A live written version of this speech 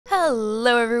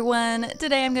Hello everyone!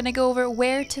 Today I'm gonna go over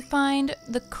where to find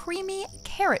the creamy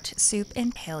carrot soup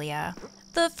in Palia.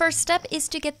 The first step is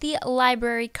to get the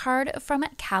library card from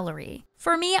Calorie.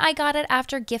 For me, I got it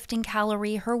after gifting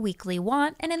Calorie her weekly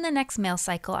want, and in the next mail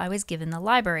cycle I was given the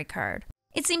library card.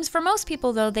 It seems for most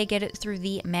people though they get it through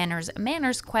the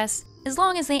Manners quest as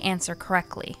long as they answer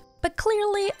correctly. But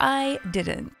clearly I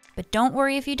didn't. But don't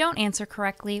worry if you don't answer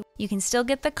correctly, you can still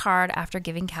get the card after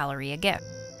giving Calorie a gift.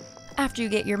 After you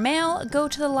get your mail, go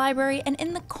to the library and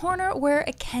in the corner where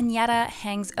a Kenyatta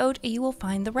hangs out, you will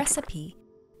find the recipe.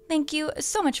 Thank you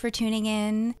so much for tuning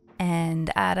in,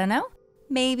 and I don't know,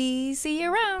 maybe see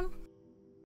you around.